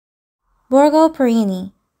Borgo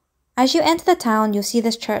Parrini. As you enter the town, you'll see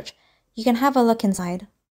this church. You can have a look inside.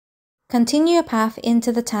 Continue your path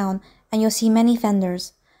into the town and you'll see many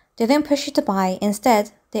vendors. They don't push you to buy,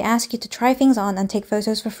 instead, they ask you to try things on and take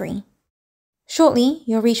photos for free. Shortly,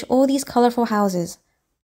 you'll reach all these colorful houses.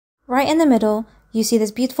 Right in the middle, you see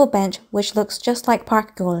this beautiful bench which looks just like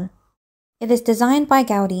Park Güell. It is designed by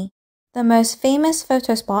Gaudi. The most famous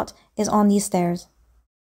photo spot is on these stairs.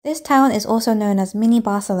 This town is also known as Mini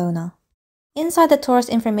Barcelona. Inside the Tourist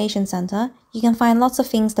Information Center, you can find lots of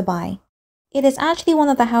things to buy. It is actually one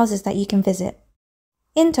of the houses that you can visit.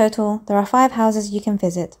 In total, there are 5 houses you can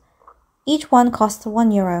visit. Each one costs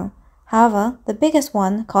 €1. However, the biggest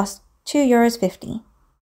one costs €2.50.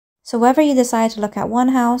 So whether you decide to look at one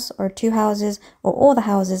house or 2 houses or all the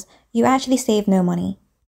houses, you actually save no money.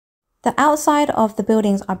 The outside of the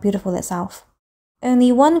buildings are beautiful itself.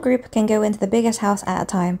 Only one group can go into the biggest house at a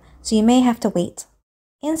time, so you may have to wait.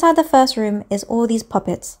 Inside the first room is all these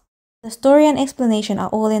puppets. The story and explanation are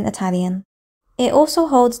all in Italian. It also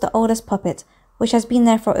holds the oldest puppet, which has been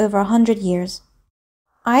there for over 100 years.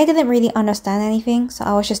 I didn't really understand anything, so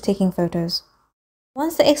I was just taking photos.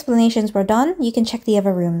 Once the explanations were done, you can check the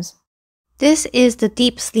other rooms. This is the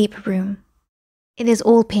deep sleep room. It is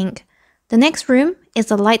all pink. The next room is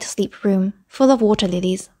the light sleep room, full of water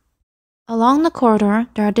lilies. Along the corridor,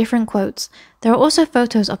 there are different quotes. There are also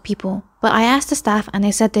photos of people, but I asked the staff and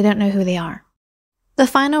they said they don't know who they are. The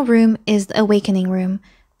final room is the awakening room.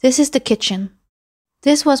 This is the kitchen.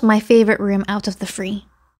 This was my favorite room out of the 3.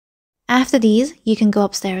 After these, you can go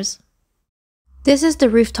upstairs. This is the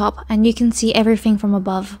rooftop and you can see everything from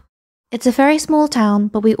above. It's a very small town,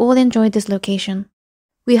 but we all enjoyed this location.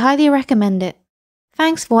 We highly recommend it.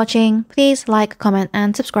 Thanks for watching. Please like, comment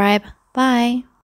and subscribe. Bye!